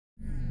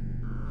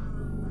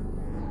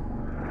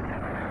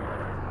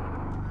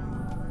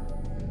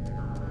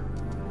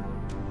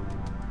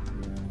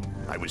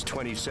I was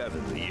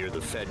 27 the year the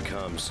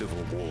Fedcom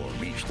Civil War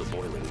reached the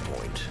boiling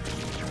point.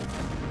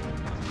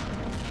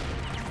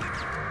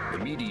 The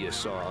media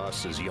saw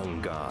us as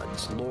young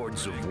gods,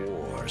 lords of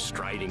war,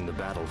 striding the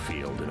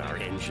battlefield in our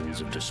engines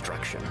of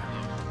destruction.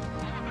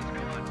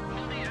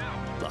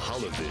 The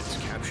holovids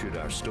captured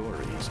our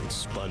stories and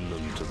spun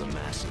them to the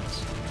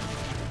masses.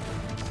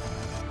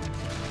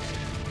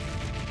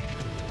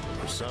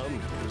 For some,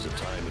 it was a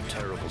time of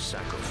terrible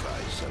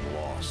sacrifice and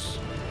loss.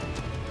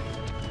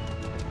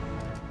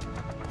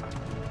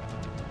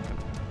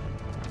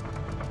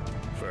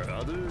 For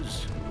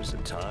others, it was a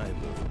time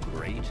of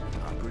great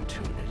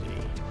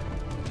opportunity.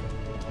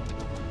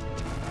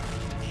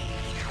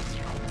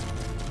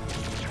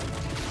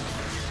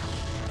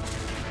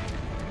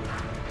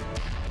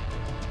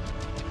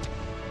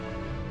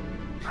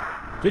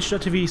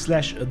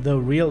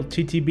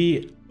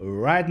 Twitch.tv/TheRealTTB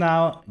right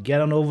now.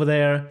 Get on over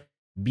there.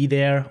 Be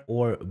there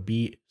or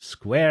be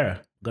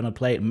square. Gonna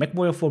play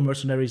Mechwarrior for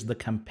Mercenaries, the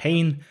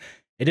campaign.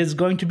 It is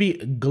going to be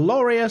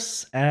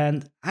glorious,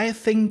 and I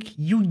think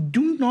you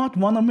do not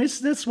want to miss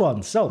this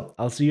one. So,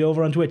 I'll see you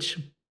over on Twitch.